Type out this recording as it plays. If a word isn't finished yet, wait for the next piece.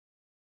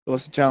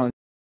What's the challenge?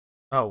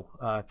 Oh,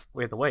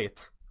 we have to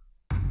wait.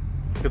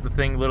 Because the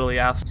thing literally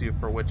asks you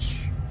for which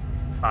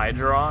side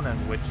you're on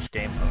and which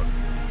game mode.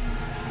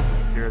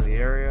 Clear the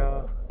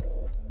area.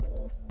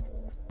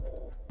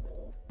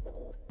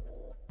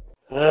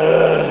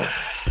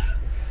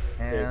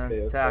 And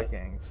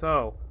attacking.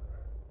 So,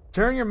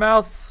 turn your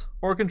mouse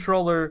or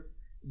controller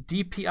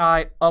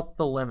DPI up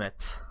the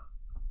limit.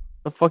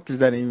 The fuck does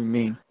that even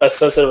mean? As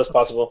sensitive as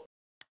possible.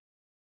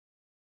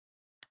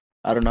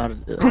 I don't know how to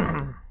do it.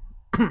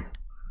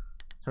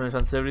 Turn your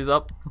sensitivities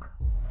up.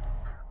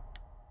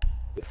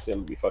 This is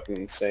gonna be fucking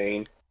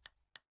insane.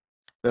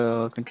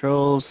 The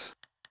controls.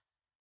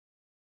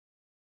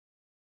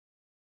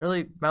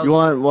 Really? Mouse You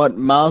want what?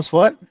 Mouse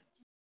what?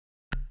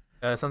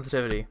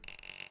 sensitivity.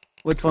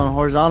 Which one?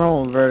 Horizontal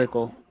or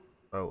vertical?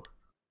 Both.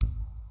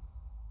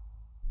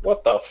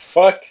 What the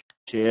fuck?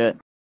 Shit.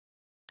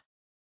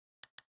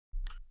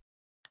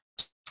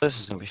 This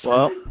is gonna be fun.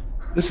 Well,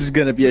 this is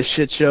gonna be a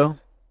shit show.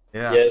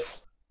 Yeah.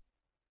 Yes.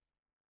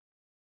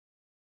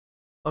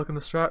 Welcome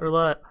to Strat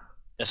Roulette.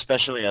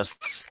 Especially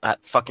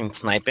at fucking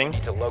sniping.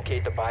 To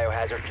locate the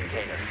biohazard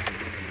container.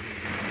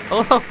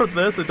 Oh, for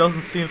this, it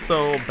doesn't seem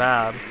so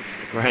bad.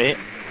 Right?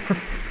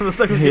 The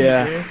second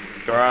Yeah. game.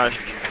 Garage.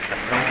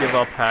 Don't give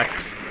up,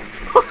 Hex.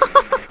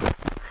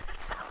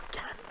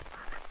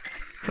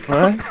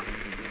 What?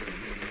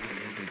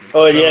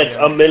 Oh yeah, it's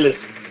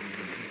Millis.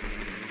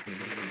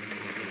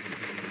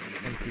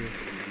 Thank you.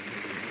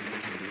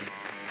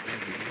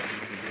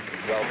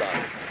 Well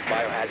done.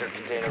 Biohazard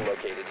container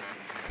located.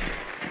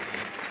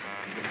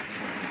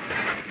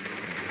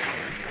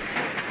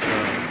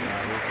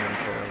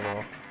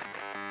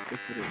 Yes,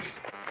 it is.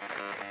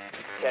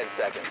 10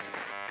 seconds.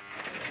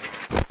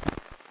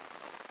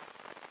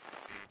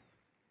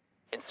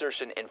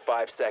 Insertion in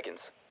 5 seconds.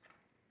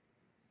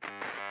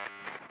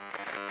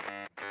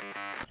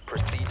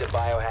 Proceed to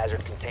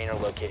biohazard container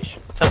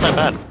location. It's not that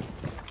bad.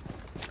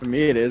 For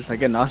me, it is. I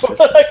get nauseous.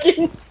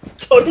 Fucking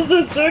Tony's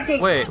in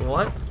circles. Wait,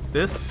 what?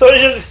 This? Tony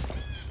just.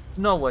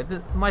 No, wait,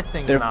 my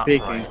thing's They're not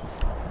peeking. right.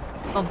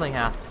 Something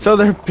has to be. So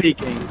they're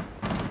peeking.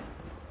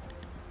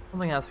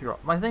 Something has to be wrong.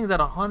 My thing's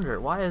at 100.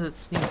 Why does it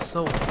seem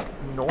so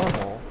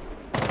normal?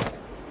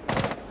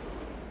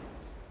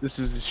 This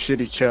is a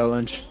shitty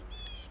challenge.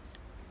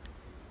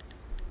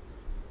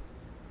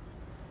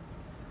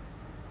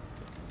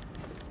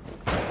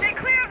 Stay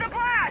clear of the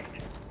blast!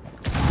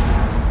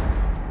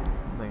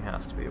 Something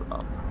has to be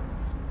up.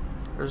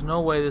 There's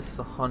no way this is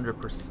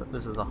 100%.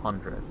 This is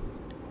 100.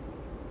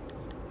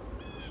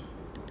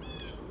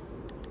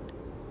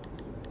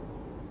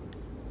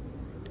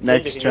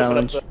 Next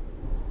challenge.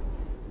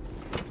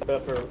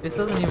 This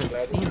doesn't even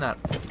seem that...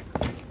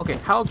 Okay,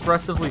 how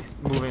aggressively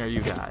moving are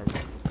you guys?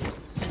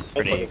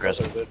 Pretty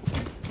aggressive.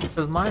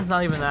 Because mine's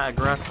not even that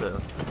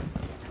aggressive.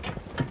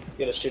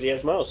 Get a shitty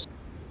ass mouse.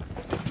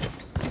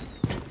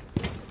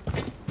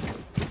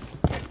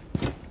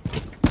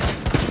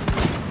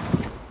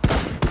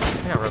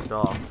 I got ripped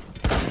off.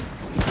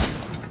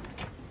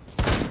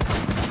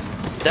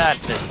 That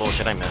is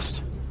bullshit. I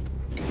missed.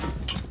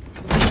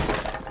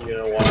 You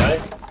know why?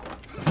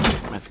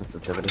 My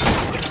sensitivity.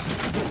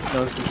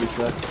 No, it's gonna be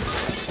good.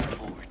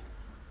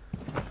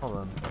 Hold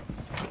on.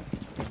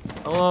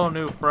 Hello,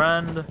 new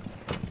friend.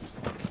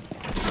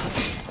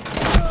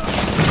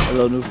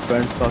 Hello, new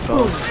friend. Fuck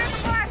off.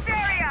 Blast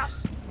area!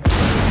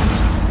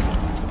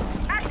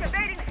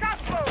 Activating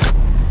submove!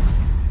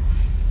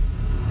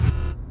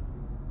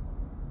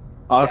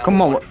 Oh,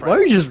 come on. What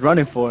are you just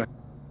running for?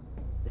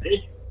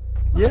 Really?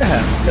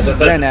 Yeah. Because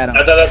Ran at I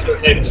him. thought that's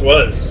what Hex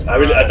was.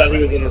 I thought he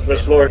was on the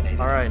first floor.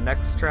 Alright,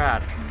 next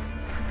strat.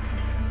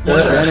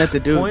 What ran at the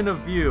dude? Point of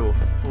view.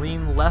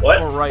 Lean left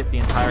What? or right the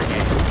entire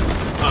game.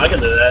 Oh, I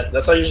can do that.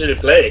 That's how I usually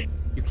play.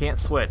 You can't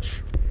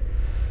switch.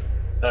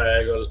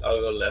 Alright,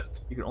 I'll go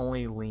left. You can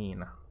only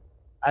lean.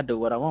 I do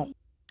what I want.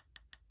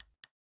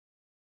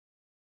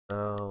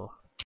 So...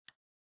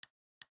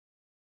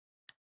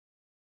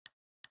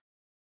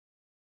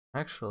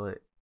 Actually...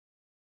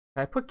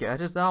 Can I put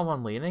gadgets down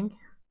when leaning?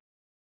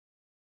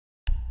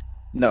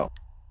 No.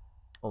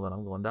 Hold on,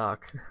 I'm going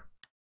dock.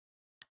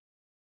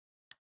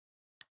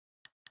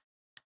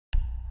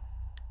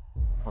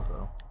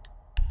 Also...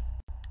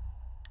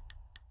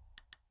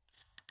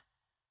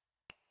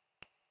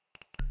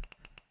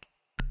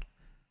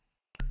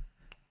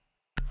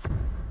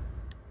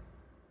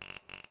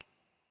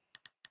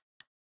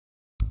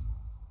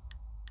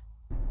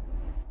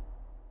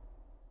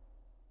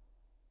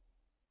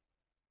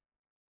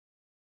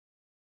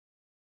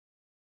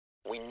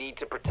 We need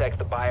to protect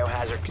the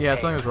biohazard container. Yeah,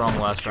 something was wrong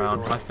last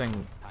round. My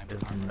thing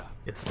is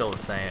it's still the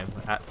same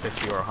at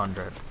 50 or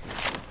 100.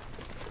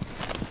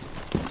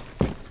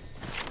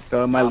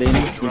 So am I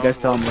leaning? You guys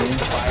tell me leaning?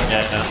 Yeah.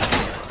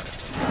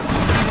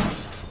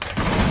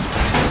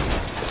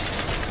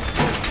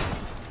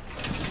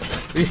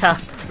 We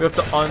have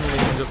to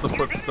unlean just to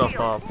put stuff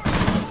up.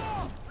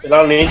 And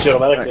I'll need you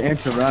automatically. And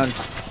to run.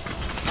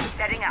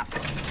 Setting up.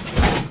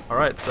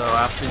 Alright, so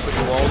after you put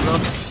your walls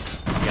up,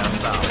 you gotta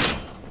stop.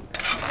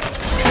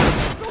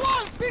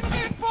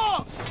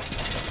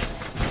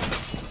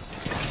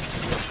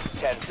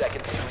 10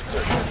 seconds to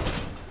insertion.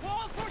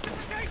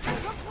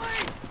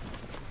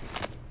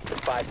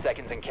 5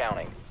 seconds and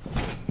counting.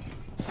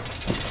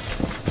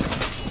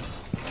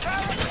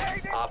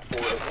 Op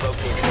 4 has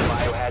located the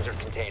biohazard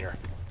container.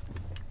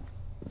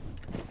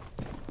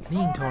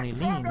 Lean, Tony,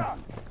 lean.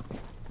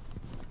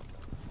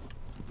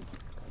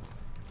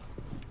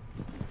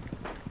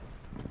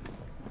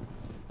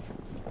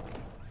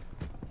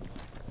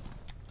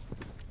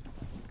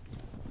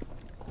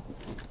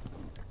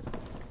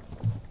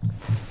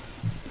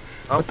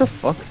 What the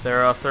fuck?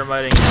 They're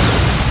thermiting.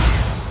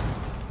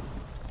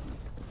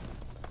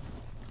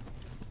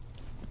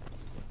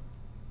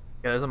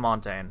 Yeah, there's a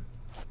Montaigne.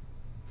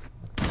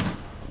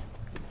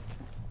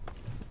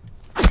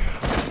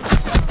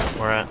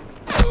 Where at?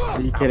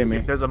 Are you kidding me?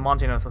 There's a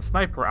Montaigne as a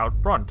sniper out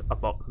front,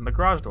 above in the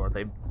garage door.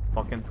 They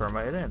fucking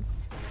thermite in.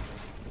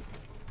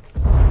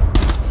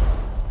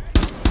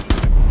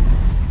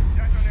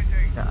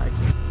 Yeah, I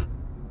can't.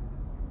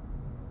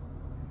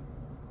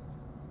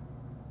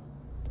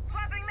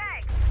 Swapping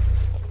mag.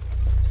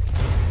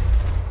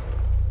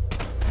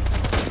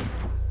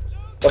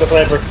 Got a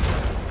sniper.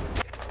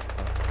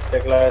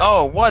 Take last.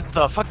 Oh, what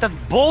the fuck? That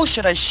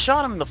bullshit! I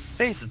shot him in the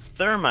face. It's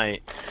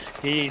thermite.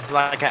 He's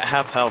like at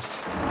half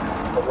health.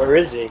 But where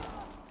is he?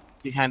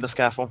 Behind the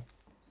scaffold.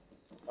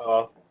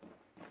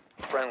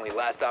 Friendly,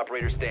 last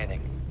operator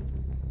standing.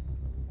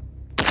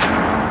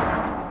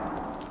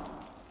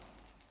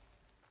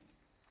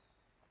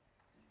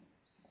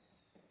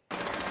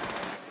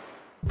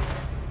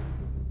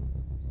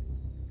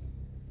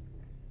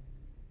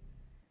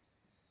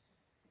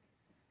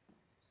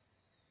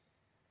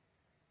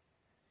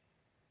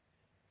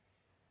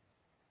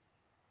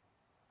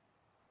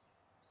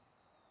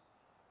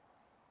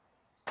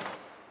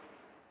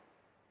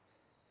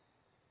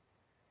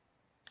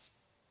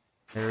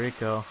 Hey,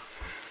 Riko.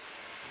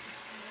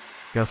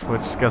 Guess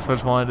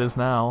which one it is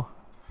now.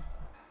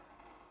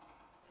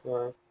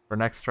 Where? For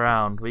next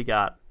round, we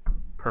got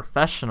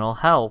professional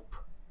help.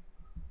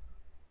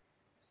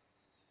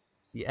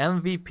 The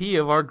MVP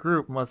of our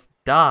group must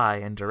die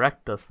and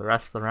direct us the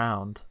rest of the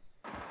round.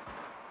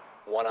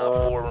 1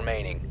 op 4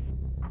 remaining.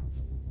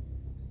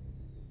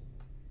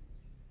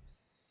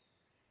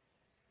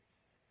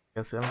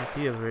 Guess the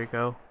MVP is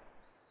Riko.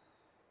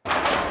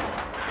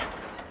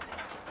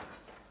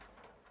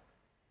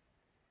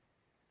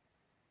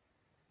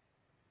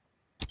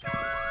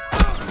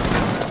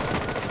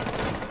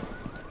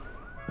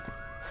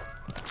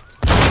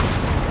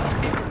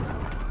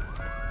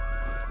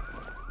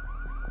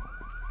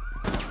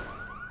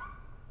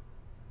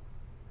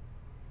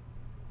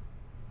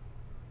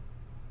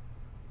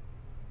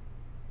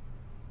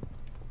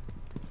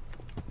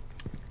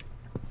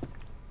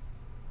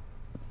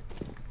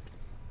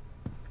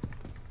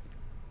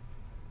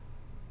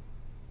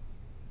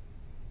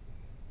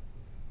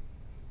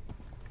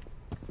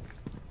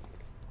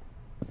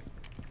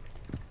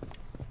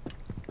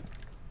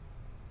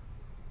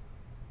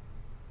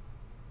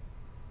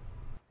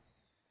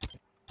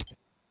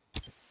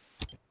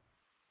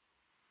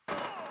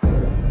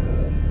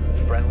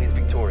 Friendly's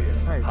victorious.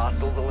 Nice.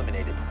 Hostiles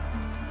eliminated.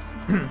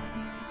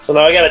 So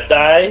now I gotta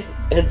die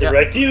and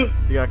direct you?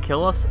 You gotta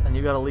kill us and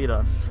you gotta lead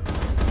us.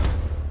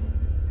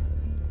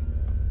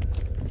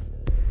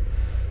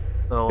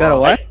 So, Got a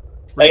what?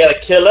 I gotta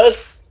kill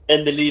us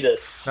and delete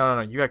us.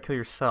 No, you gotta kill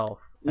yourself.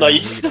 No, and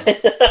you lead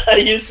said,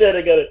 us. you said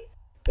I gotta...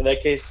 In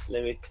that case,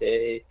 let me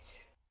take...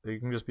 You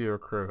can just be a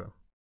recruit.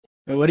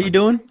 Wait, what are you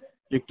doing?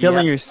 You're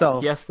killing Yeah.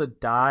 yourself. He has to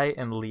die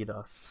and lead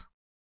us.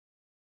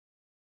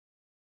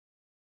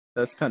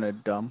 That's kind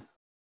of dumb.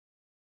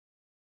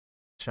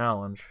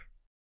 Challenge.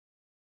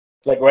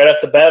 Like right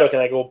off the bat, or can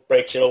I go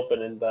break shit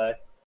open and die?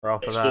 We're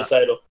off Like of that.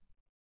 suicidal.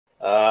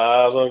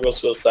 I was gonna go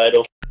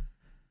suicidal.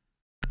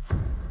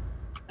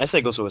 I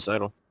say go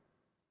suicidal.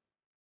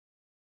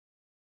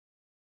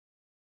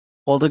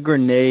 Hold a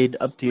grenade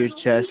up to your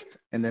chest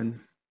and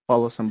then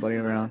follow somebody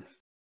around.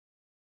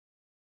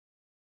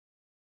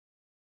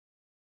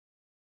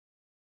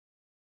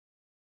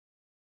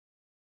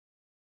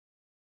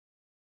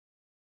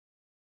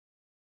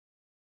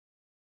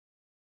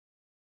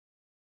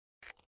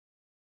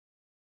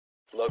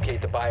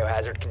 Locate the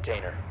biohazard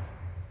container.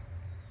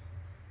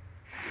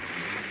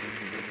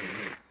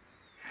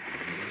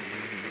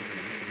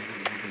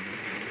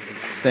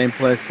 Same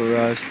place,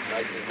 garage.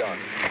 Nicely done.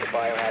 The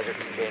biohazard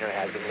container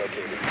has been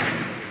located.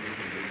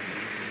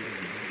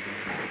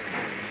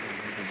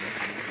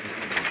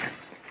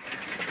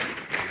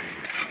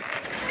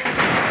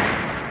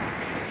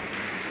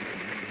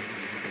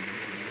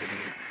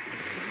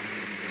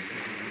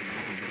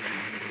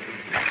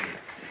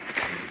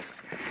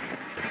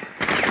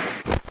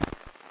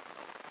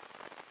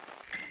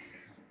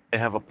 They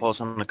have a pulse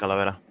on the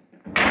calavera.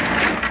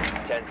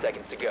 10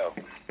 seconds to go.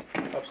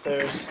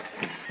 Upstairs.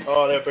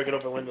 Oh, they're breaking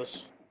open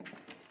windows.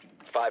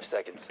 5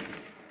 seconds.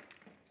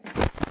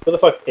 Who the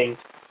fuck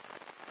pinged?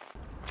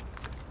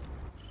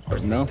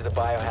 No. To the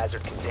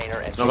biohazard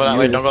container and Don't go that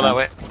way, don't go that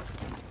way.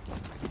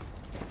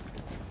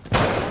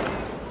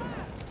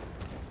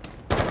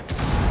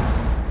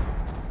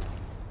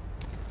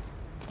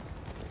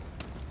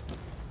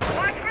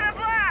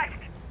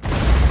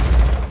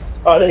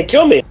 Oh, they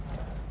kill me.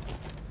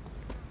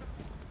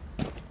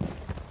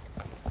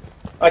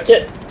 I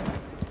can't.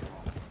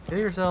 Kill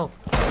yourself.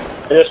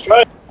 I just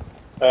tried.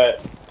 Alright.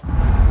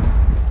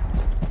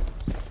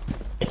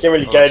 I can't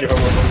really guide you from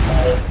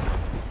where.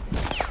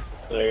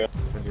 There you go.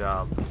 Good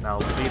job. Now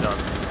lead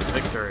us.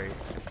 Victory.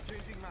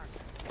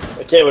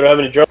 I can't, we don't have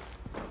any drones.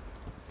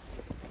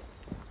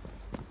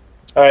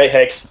 Alright,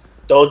 Hex.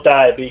 Don't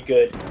die, be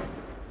good.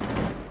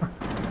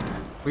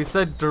 We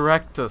said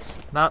direct us,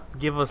 not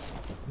give us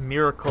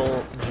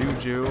miracle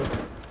juju.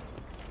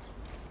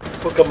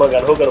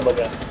 Hukamagan,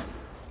 Hukamagan.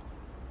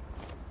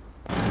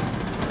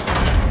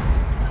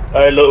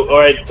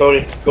 Alright,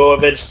 Tony. Go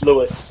avenge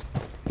Lewis.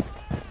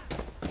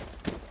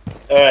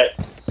 Alright.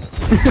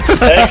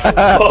 Hex,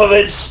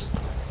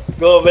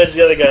 go avenge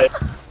the other guy.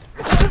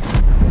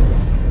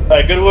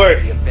 Alright, good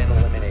work. You've been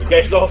eliminated. You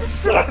guys all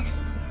suck.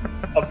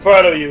 I'm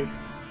proud of you.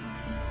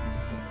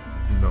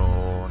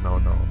 No, no,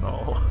 no,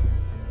 no.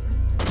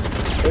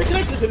 We can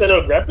actually see that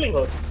little grappling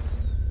hook.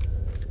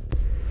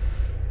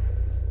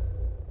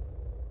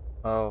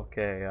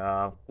 Okay,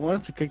 I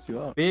wanted to kick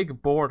you out.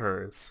 big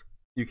borders.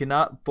 You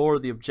cannot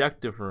board the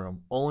objective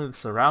room, only the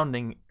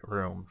surrounding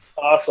rooms.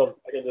 Awesome.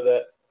 I can do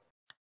that.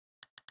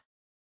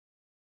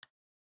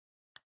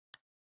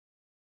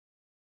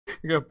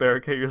 You're gonna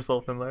barricade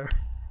yourself in there.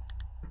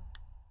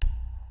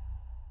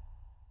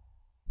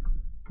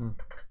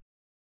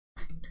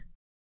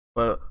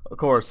 But, of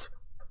course,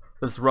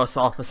 this Russ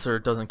officer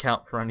doesn't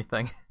count for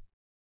anything.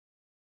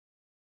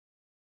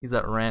 He's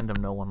that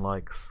random no one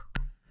likes.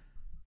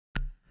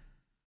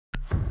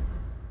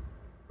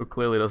 Who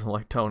clearly doesn't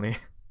like Tony.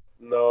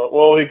 No,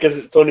 well,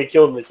 because Tony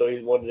killed me, so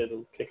he wanted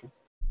to kick him.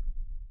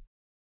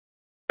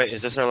 Wait,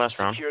 is this our last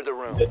round? Secure the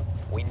room. Yes.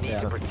 We need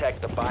Yes. to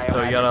protect the So you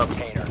biohazard gotta-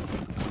 container.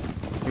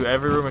 Do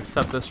every room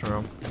except this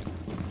room.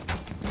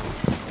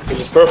 Which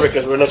is perfect,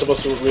 because we're not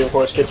supposed to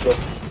reinforce kids' room.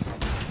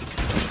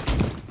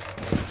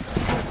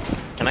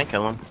 Can I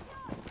kill him?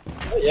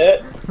 Not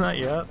yet. Not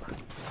yet.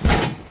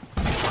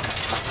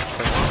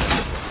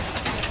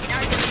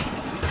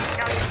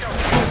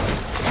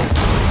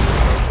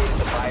 Located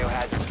the biohazard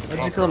How'd you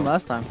container. kill him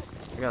last time?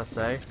 I gotta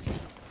say,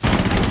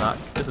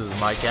 this is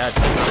my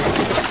gadget.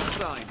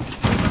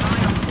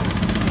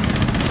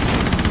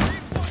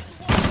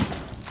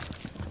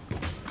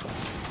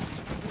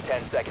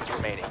 10 seconds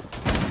remaining.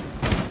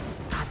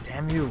 God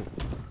damn you!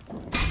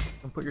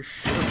 Don't put your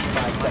shit.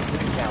 5 seconds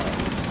and counting.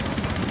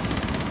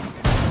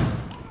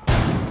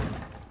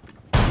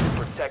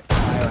 Protect the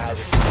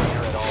biohazard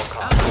container at all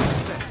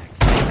costs.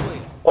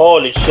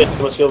 Holy shit,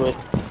 he must kill me.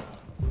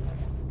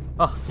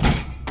 Oh,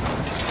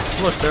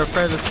 look, they're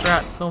afraid of the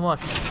strat so much.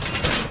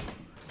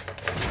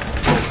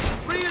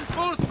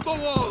 Reinforce the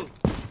wall!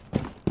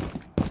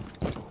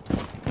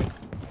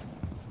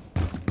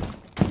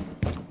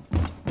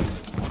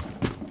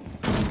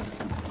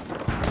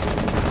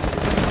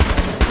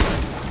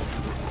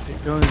 You're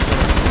doing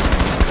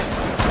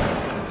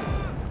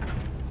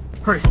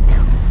Riko.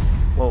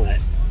 Whoa.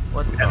 Nice.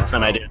 What the That's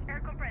an idea.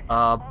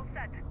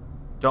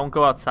 Don't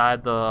go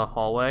outside the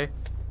hallway.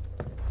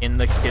 In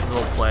the kid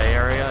little play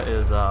area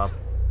is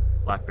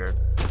Blackbeard.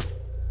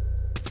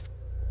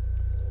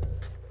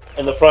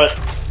 In the front,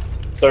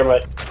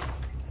 thermite.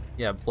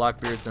 Yeah,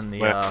 Blackbeard's in the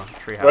Where?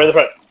 treehouse. Right in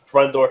the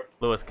front door.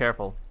 Lewis,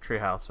 careful.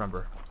 Treehouse,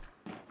 remember.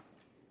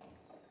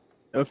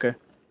 Okay.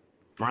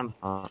 Run.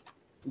 Oh,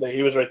 Like,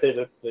 he was right there,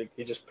 dude. Like,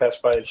 he just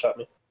passed by and shot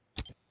me.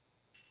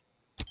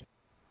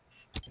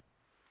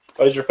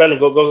 Oh, he's repelling.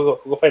 Go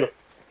find him.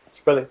 He's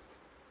repelling.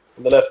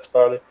 On the left,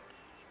 probably.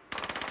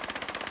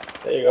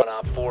 There you go. One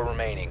op 4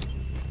 remaining.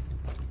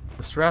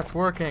 The strat's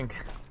working.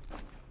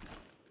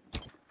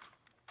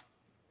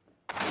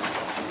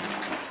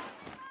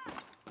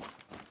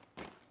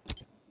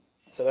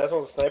 So that's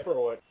on the sniper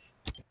or what?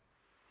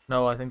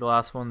 No, I think the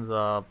last one's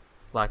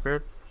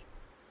Blackbeard.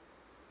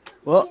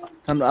 Well,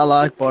 time to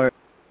Allah Akbar.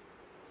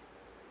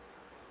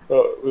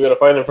 Oh, we gotta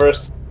find him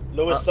first.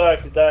 Lewis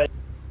sucks, he died.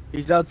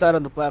 He's outside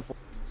on the platform.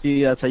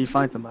 See, that's how you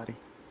find somebody.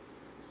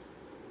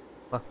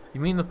 You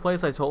mean the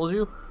place I told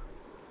you?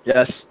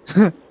 Yes.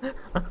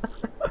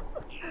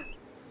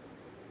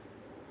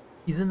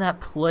 He's in that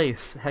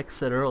place Hex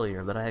said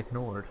earlier that I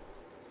ignored.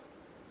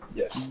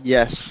 Yes.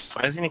 Yes.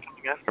 why isn't he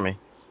coming after me?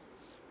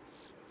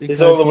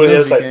 He's all the way to the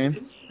other side.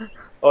 Game.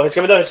 Oh, he's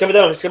coming down, he's coming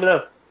down, he's coming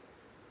down.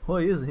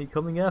 Why isn't he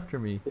coming after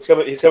me? He's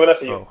coming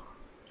after you. Oh.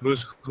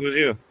 Who's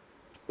you?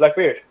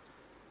 Blackbeard.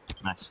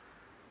 Nice.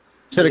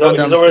 Should have He's, gone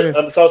down he's the over stairs.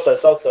 on the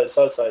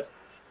south side.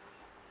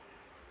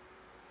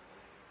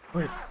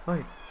 Wait.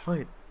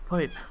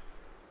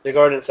 The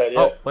garden side, yeah.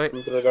 Oh, wait.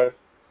 Into the garden.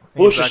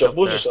 He's Boost back yourself, up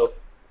boost there. yourself.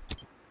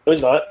 No,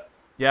 he's not.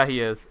 Yeah, he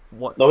is.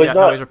 What? No, he's yeah,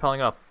 not. No, he's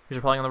rappelling up. He's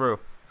rappelling on the roof.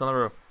 It's on the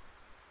roof.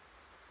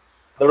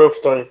 The roof,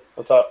 Tony,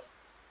 on top.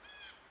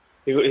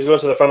 He's going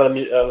to the front of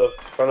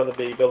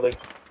the building.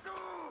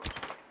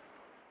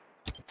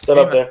 Still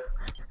up there.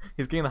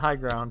 He's getting the high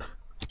ground.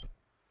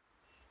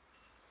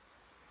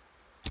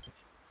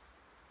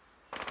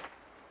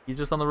 He's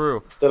just on the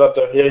roof. Still up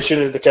there. Yeah, he's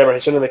shooting at the camera.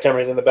 He's shooting at the camera.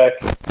 He's in the back.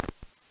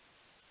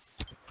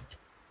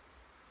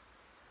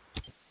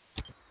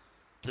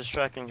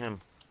 Distracting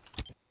him.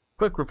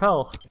 Quick,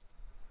 repel.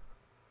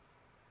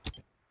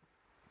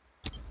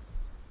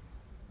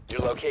 Your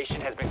location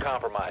has been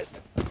compromised.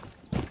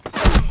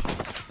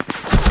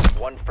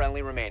 One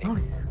friendly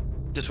remaining.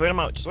 Just wait him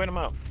out. Just wait him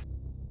out.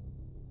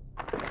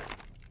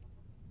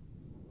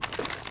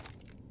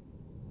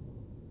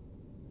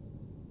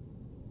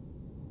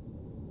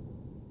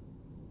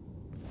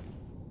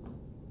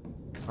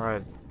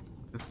 Alright.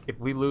 If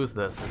we lose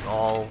this, it's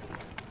all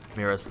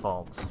Mira's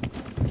fault.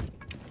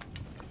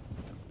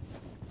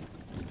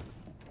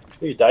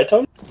 You died,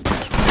 Tony?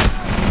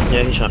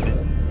 Yeah, he shot me.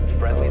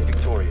 Friendly is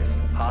victorious.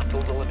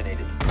 Hostiles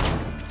eliminated.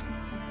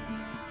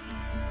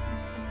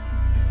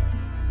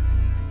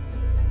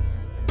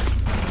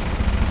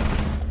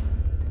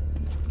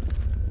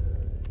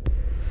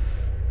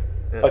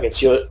 Yeah. Fucking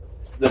shield.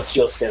 That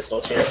shield stands no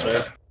chance,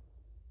 man.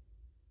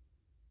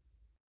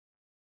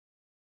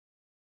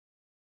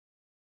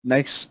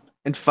 Next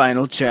and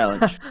final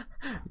challenge.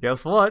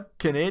 Guess what?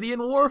 Canadian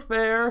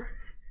warfare!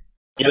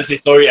 You gotta say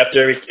sorry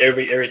after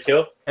every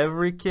kill?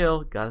 Every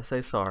kill, gotta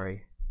say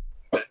sorry.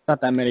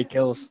 Not that many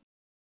kills.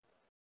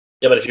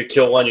 Yeah, but if you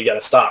kill one, you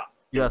gotta stop.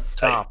 You gotta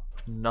stop.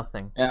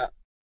 Nothing. Yeah.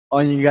 Oh,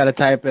 and you gotta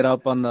type it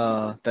up on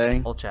the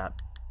thing. All chat.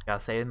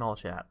 Gotta say it in all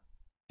chat.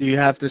 Do you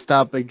have to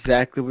stop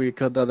exactly where you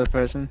killed the other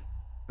person?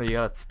 But you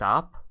gotta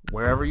stop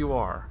wherever you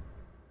are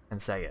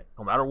and say it,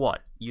 no matter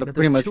what. Even if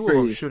pretty there's much two of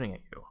them freeze. shooting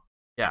at you.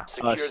 Yeah.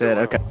 Oh Secure shit, the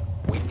room. okay.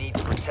 We need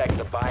to protect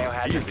the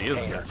biohazard Easy, isn't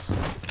container. it?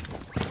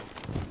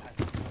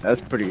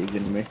 That's pretty easy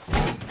to me.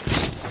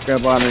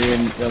 Grab on it,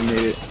 you'll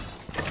need it.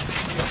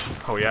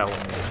 Oh yeah, we'll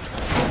need it.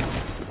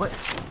 What?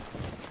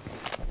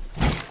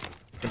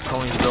 And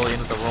Tony's really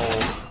into the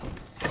role.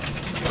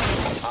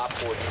 Op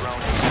 4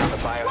 drone has found the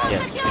biohazard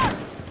Yes. container.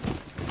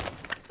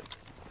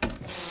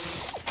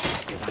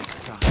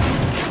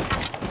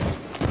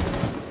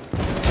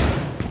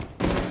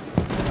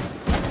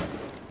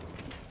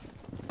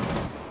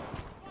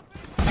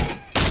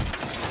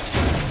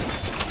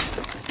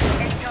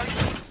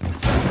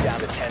 Down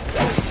to 10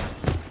 seconds.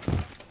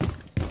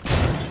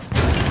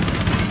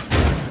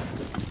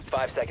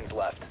 5 seconds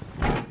left.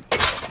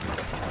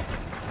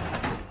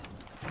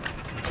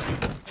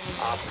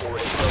 Op 4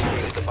 has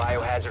located the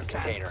biohazard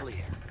container.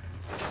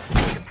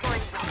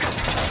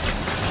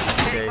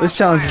 Okay. This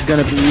challenge is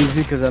gonna be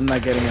easy because I'm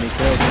not getting any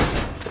kills.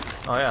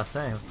 Oh yeah,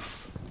 same.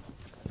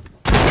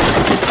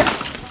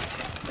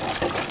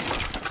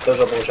 Those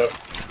are bullshit.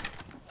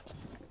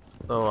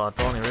 So,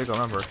 Tony, Riko,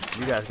 remember,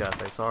 you guys gotta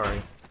say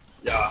sorry.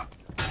 Yeah.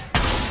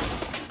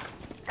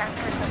 That's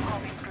the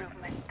home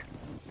improvement.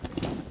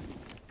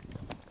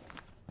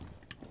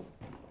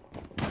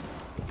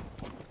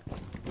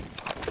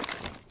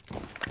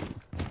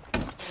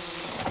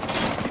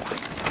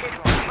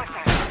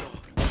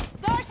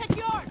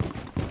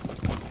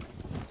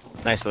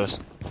 Nice, Lewis.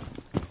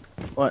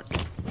 What?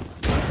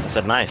 I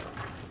said nice.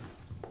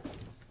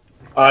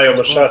 I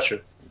almost shot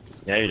you.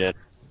 Yeah, you did.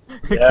 You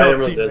Yeah, I killed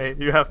almost did.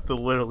 teammate. You have to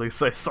literally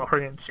say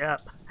sorry in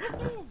chat.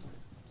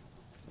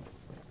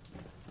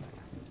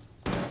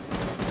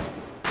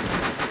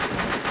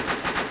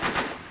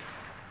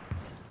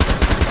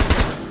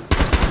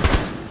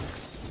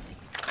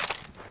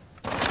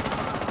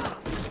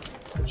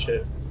 Good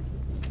shit.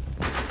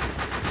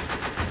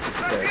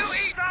 The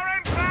beauties are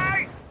in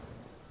play!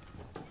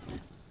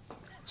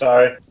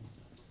 Sorry.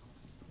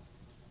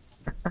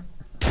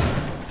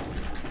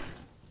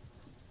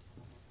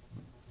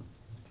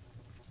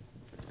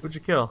 Who'd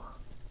you kill?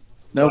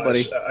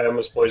 Nobody. I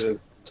almost poisoned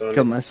Tony.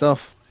 Killed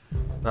myself.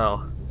 No.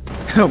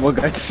 One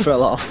guy just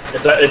fell off.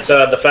 It's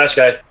the flash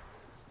guy.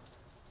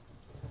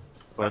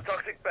 What?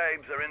 Toxic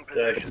babes are in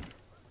Yeah. position.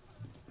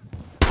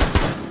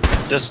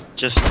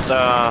 Just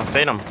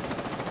bait him.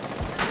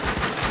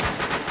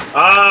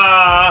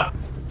 Ah!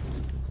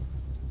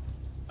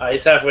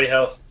 He's halfway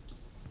health.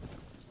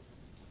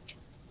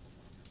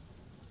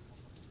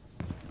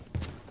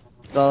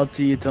 It's all up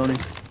to you, Tony.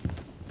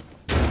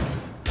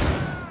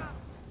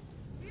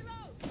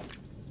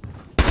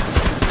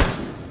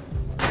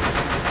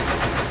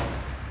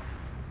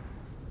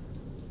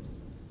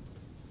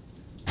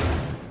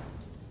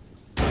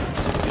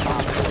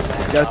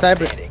 You gotta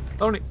type it.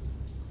 Tony!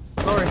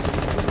 Sorry.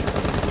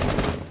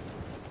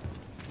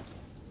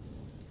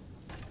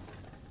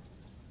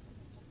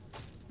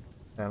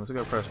 Yeah, I'm just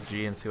gonna press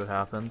G and see what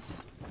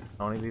happens.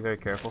 Tony, be very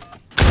careful.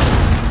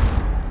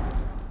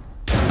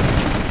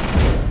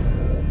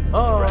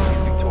 Oh!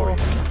 Friendly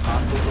victorious.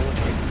 Hostiles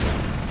eliminated.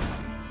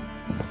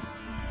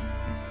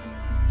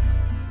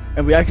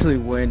 And we actually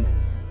win.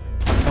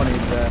 How funny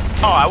is that?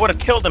 Oh, I would have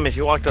killed him if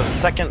you walked a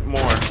second more.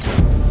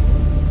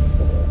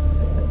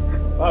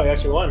 Oh, he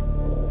actually won.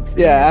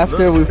 Yeah, after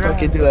the we strats.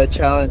 fucking do that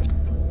challenge.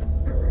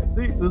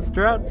 See, the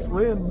strats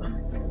win.